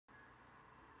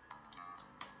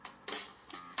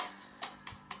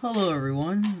Hello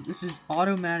everyone, this is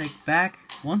Automatic back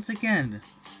once again,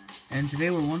 and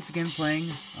today we're once again playing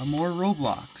more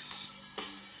Roblox.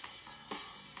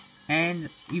 And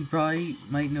you probably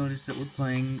might notice that we're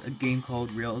playing a game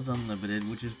called Rails Unlimited,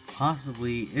 which is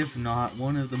possibly, if not,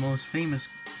 one of the most famous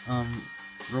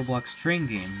Roblox train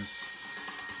games.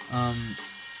 Oh,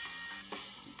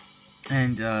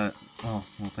 well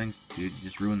thanks dude, you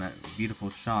just ruined that beautiful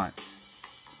shot.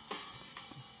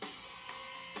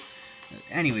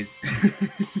 Anyways,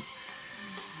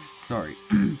 sorry.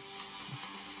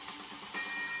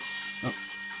 Oh.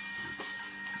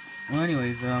 Well,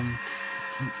 anyways,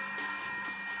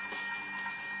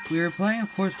 we were playing,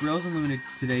 of course, Rails Unlimited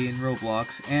today in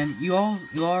Roblox, and you all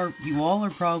are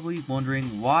probably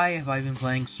wondering why have I been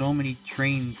playing so many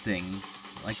train things,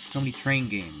 like so many train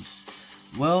games.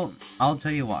 Well, I'll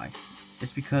tell you why.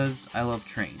 It's because I love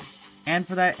trains, and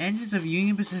for that Engines of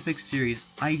Union Pacific series,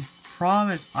 I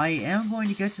promise I am going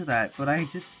to get to that, but I'm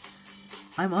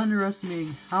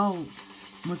underestimating how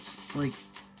much, like,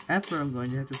 effort I'm going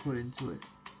to have to put into it.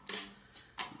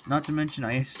 Not to mention,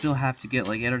 I still have to get,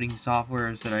 like, editing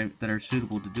softwares that are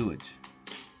suitable to do it.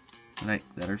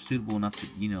 That are suitable enough to,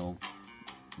 you know,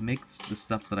 make the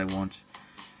stuff that I want.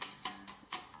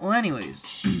 Well,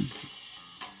 anyways,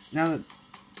 now,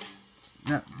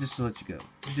 just to let you go,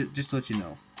 just to let you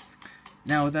know.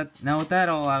 Now with that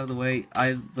all out of the way,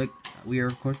 we are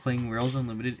of course playing Rails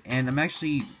Unlimited, and this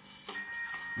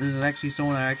is actually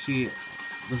someone I actually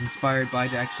was inspired by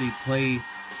to actually play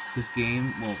this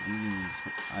game. Well,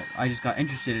 I just got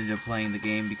interested into playing the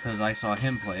game because I saw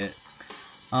him play it.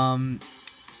 A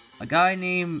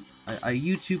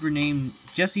YouTuber named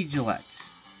Jesse Gillette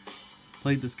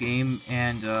played this game,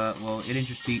 and well, it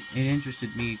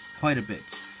interested me quite a bit.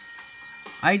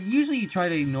 I usually try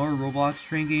to ignore Roblox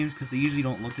train games because they usually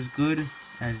don't look as good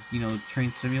as, you know,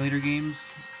 train simulator games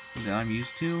that I'm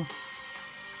used to.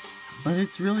 But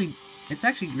it's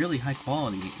actually really high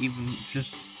quality, even though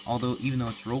it's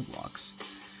Roblox.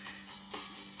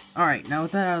 Alright, now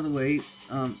with that out of the way,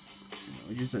 let me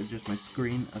just adjust my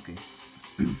screen. Okay.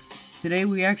 Today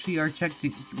we are actually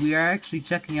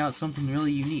checking out something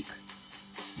really unique.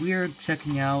 We are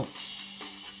checking out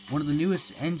one of the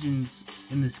newest engines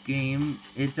in this game.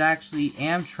 It's actually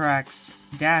Amtrak's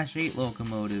 -8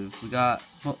 locomotive. We got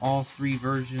all three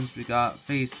versions. We got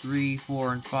Phase 3,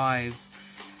 4, and 5.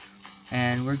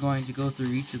 And we're going to go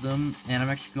through each of them, and I'm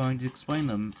actually going to explain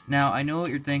them. Now, I know what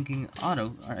you're thinking,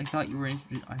 Otto, I thought you were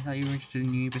interested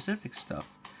in Union Pacific stuff.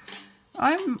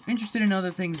 I'm interested in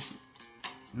other things.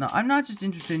 No, I'm not just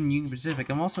interested in Union Pacific,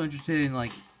 I'm also interested in,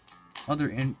 like,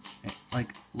 other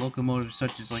locomotives,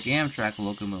 such as like Amtrak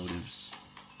locomotives.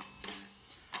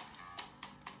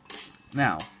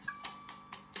 Now,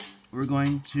 we're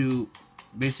going to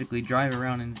basically drive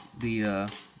around in the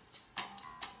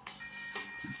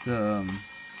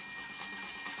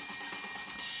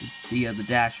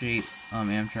 -8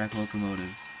 Amtrak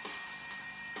locomotive.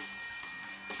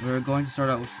 We're going to start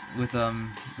out with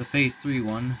the Phase 3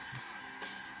 one.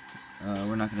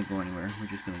 We're not going to go anywhere. We're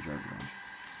just going to drive around.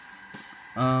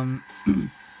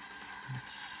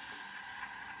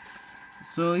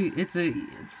 So it's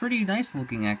pretty nice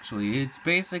looking, actually. It's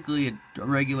basically a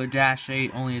regular -8,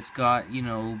 only it's got, you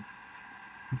know,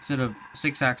 instead of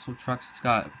 6-axle trucks, it's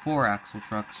got 4-axle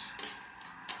trucks.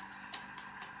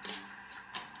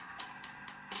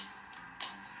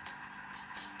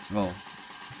 Well,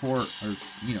 4, or,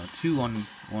 you know, 2 on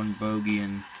one bogie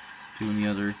and 2 on the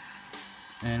other.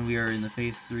 And we are in the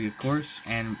Phase 3, of course,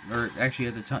 or actually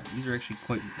at the time, these are actually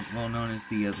quite well known as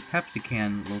the Pepsi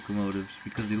can locomotives,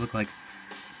 because they look like,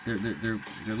 their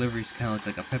liveries kind of look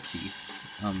like a Pepsi,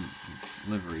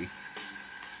 livery.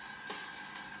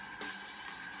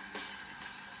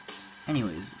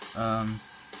 Anyways,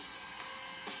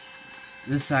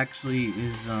 this actually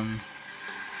is, one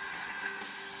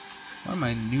of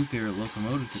my new favorite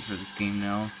locomotives for this game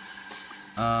now.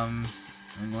 I'm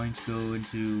going to go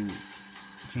into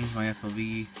change my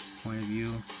FOV point of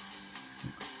view.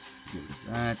 Good with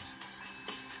that.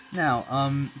 Now,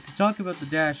 to talk about the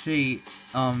 -8,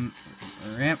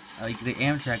 the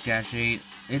Amtrak -8,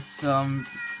 it's,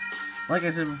 like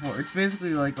I said before, it's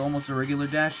basically like almost a regular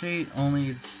 -8, only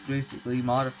it's basically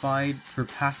modified for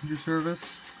passenger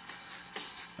service.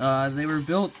 They were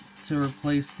built to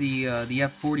replace the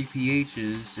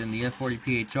F40PHs and the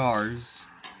F40PHRs,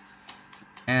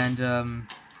 and,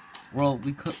 well,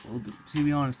 to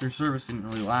be honest, their service didn't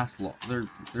really last long. Their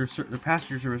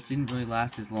passenger service didn't really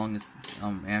last as long as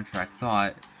Amtrak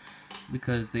thought,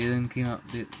 because they then came out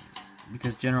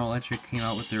because General Electric came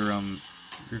out with their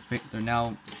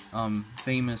now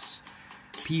famous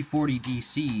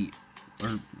P40DC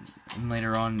and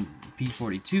later on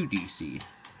P42 DC,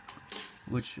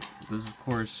 which was, of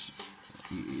course,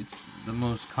 it's the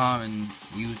most common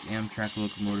used Amtrak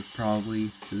locomotive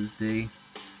probably to this day.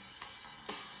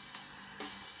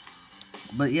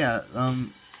 But yeah,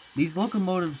 these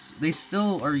locomotives, they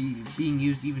still are being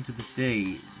used even to this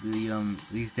day.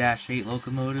 These Dash 8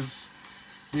 locomotives,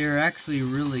 they're actually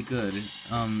really good.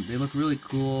 They look really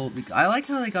cool. I like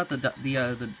how they got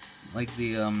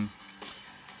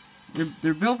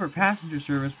they're built for passenger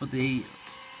service, but they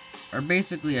are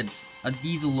basically a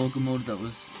diesel locomotive that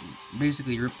was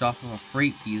basically ripped off of a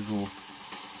freight diesel.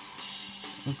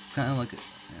 Looks kind of like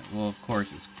well, of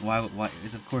course it's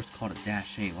it's of course called a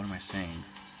Dash 8. What am I saying?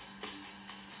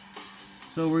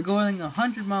 So we're going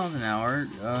 100 miles an hour.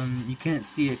 You can't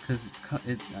see it because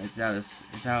it's out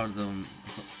of the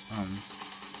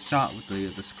shot with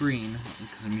the screen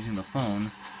because I'm using the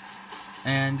phone.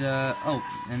 And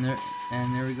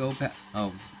there we go.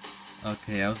 Oh,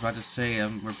 okay. I was about to say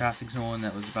we're passing someone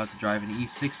that was about to drive an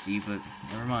E60, but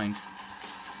never mind.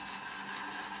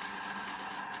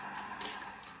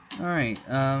 Alright,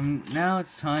 now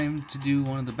it's time to do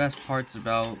one of the best parts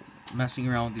about messing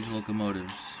around with these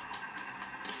locomotives.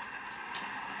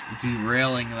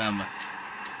 Derailing them.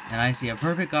 And I see a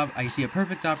perfect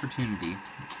opportunity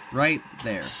right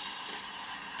there.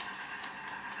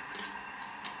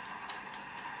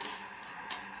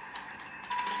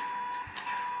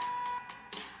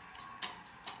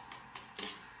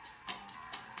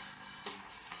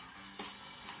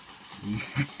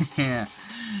 Yeah.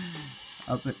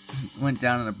 Up it went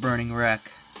down in a burning wreck.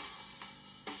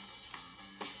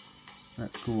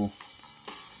 That's cool.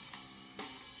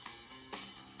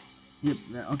 Yep,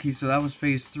 okay, so that was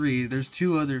phase 3. There's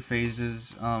 2 other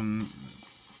phases,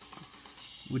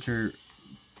 which are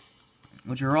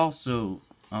also,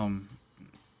 of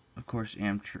course,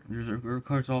 Amtrak. There's, of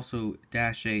course, also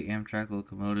Dash 8 Amtrak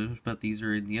locomotives, but these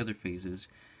are in the other phases.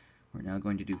 We're now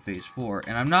going to do phase 4,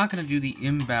 and I'm not going to do the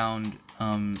inbound,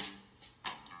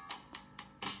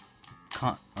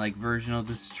 version of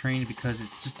this train because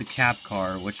it's just a cab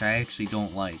car, which I actually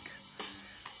don't like.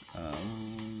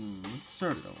 Let's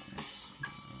start it over.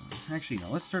 Actually, no.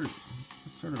 Let's start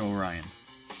at Orion.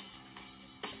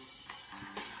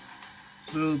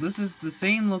 So this is the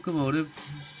same locomotive.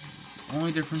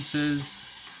 Only difference is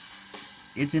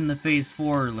it's in the phase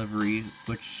 4 livery,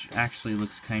 which actually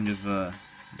looks kind of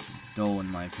dull in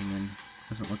my opinion.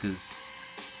 Doesn't look as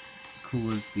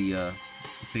cool as the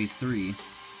phase 3.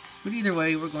 But either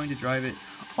way, we're going to drive it.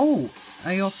 Oh,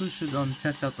 I also should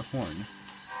test out the horn.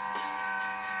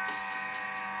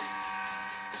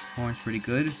 Horn's pretty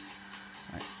good.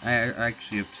 I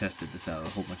actually have tested this out a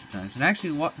whole bunch of times. And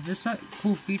actually, there's a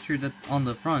cool feature that on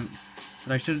the front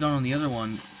that I should have done on the other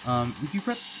one. If you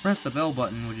press the bell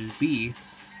button, which is B,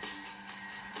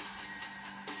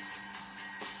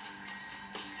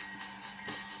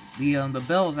 the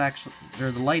bells actually,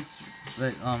 or the lights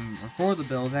that are for the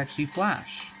bells actually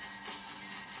flash.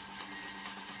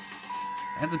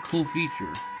 That's a cool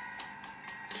feature.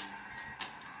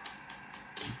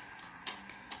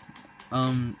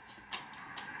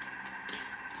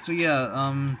 So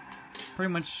yeah,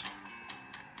 pretty much,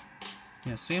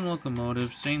 yeah, same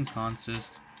locomotive, same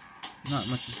consist, not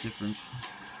much is different.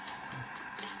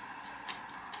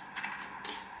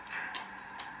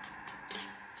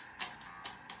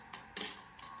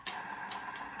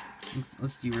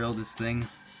 Let's derail this thing.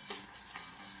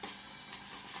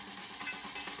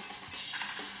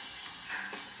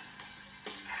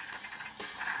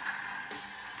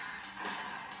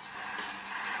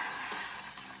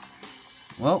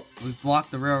 Well, we've blocked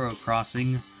the railroad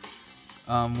crossing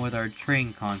with our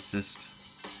train consist.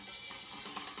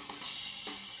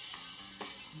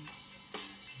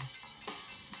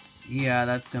 Yeah,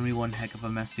 that's gonna be one heck of a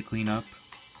mess to clean up.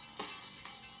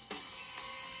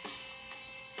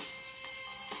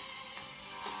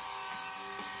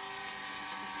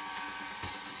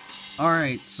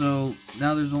 Alright, so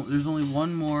now there's only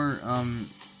one more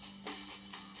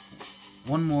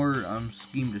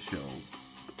scheme to show.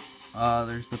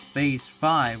 There's the phase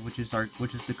 5, which is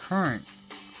the current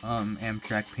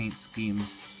Amtrak paint scheme.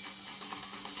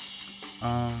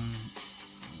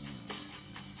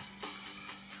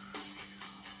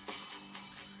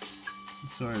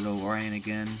 Sort of Orion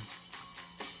again.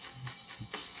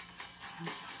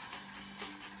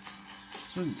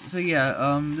 So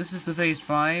yeah, this is the phase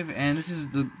 5, and this is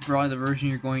probably the version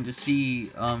you're going to see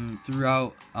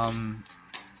throughout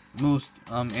most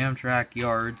Amtrak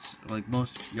yards, like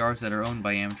most yards that are owned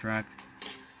by Amtrak,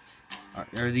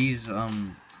 are these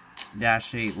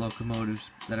Dash 8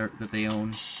 locomotives that they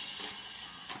own.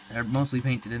 They're mostly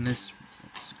painted in this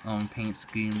paint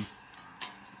scheme.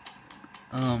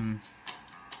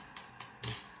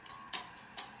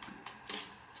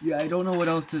 Yeah, I don't know what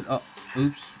else to. Oh,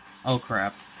 oops. Oh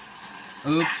crap.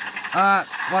 Oops.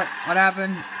 What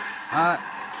happened?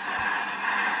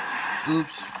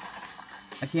 Oops.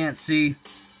 I can't see.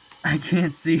 I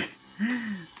can't see.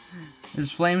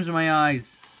 There's flames in my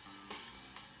eyes.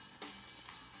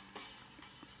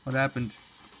 What happened?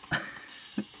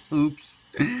 Oops.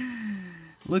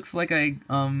 Looks like I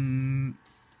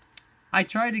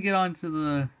tried to get onto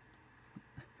the...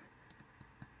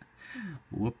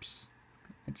 Whoops.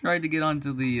 I tried to get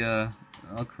onto the,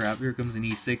 oh crap, here comes an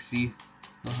E60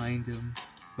 behind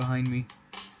me.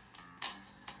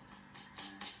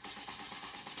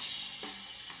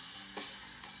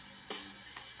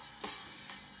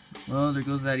 Well, there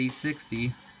goes that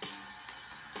E60.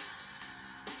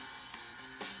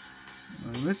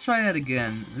 Let's try that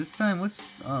again. This time,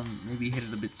 let's maybe hit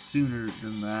it a bit sooner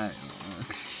than that.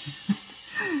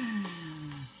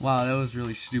 Wow, that was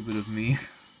really stupid of me.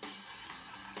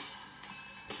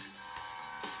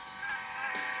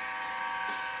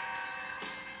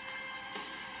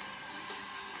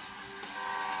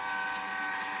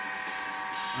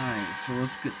 Alright, so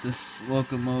let's get this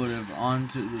locomotive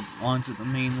onto the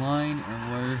main line,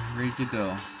 and we're ready to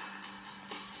go.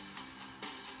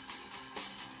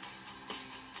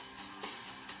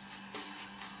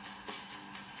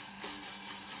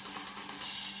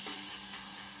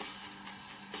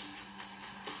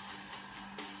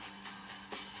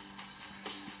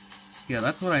 Yeah,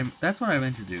 that's what I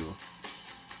meant to do.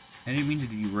 I didn't mean to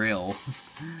derail.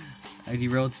 I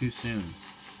derailed too soon.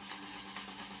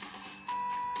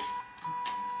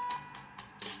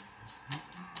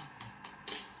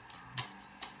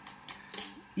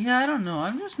 Yeah, I don't know.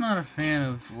 I'm just not a fan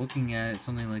of looking at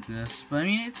something like this. But I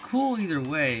mean, it's cool either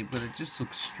way, but it just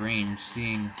looks strange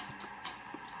seeing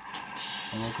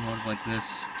a locomotive like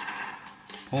this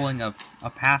pulling a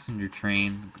passenger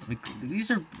train. Like,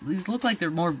 these look like they're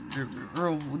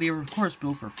of course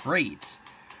built for freight,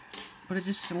 but it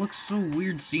just looks so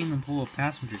weird seeing them pull a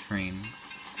passenger train.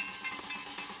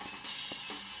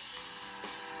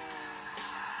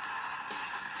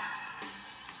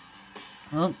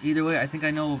 Well, either way, I think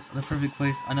I know another perfect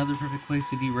place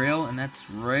to derail, and that's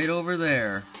right over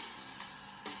there.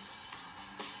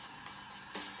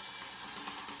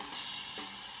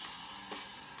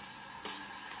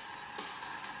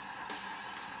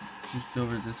 Just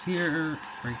over this here,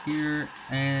 right here,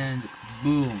 and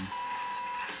boom.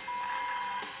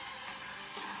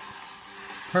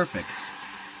 Perfect.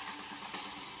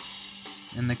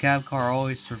 And the cab car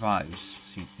always survives,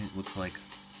 see, it looks like.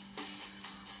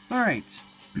 Alright.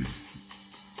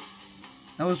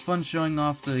 That was fun showing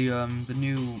off the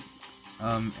new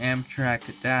Amtrak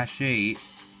 -8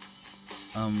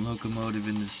 locomotive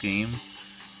in this game.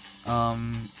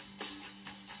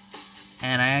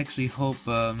 And I actually hope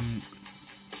the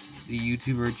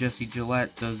YouTuber Jesse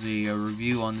Gillette does a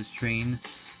review on this train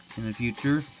in the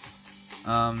future.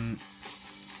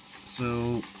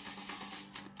 So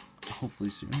hopefully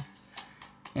soon.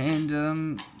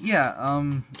 And yeah,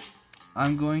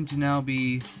 I'm going to now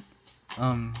be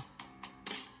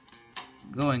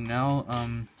going now.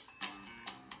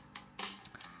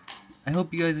 I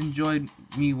hope you guys enjoyed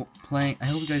me playing. I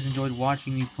hope you guys enjoyed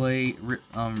watching me play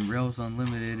Rails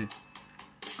Unlimited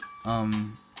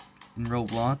in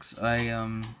Roblox. I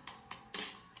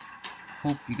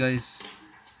hope you guys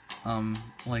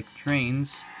like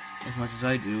trains as much as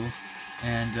I do,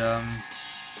 and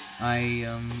I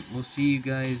will see you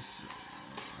guys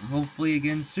hopefully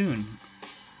again soon.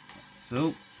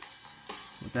 So,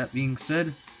 with that being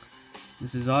said,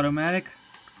 this is Automatic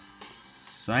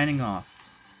signing off.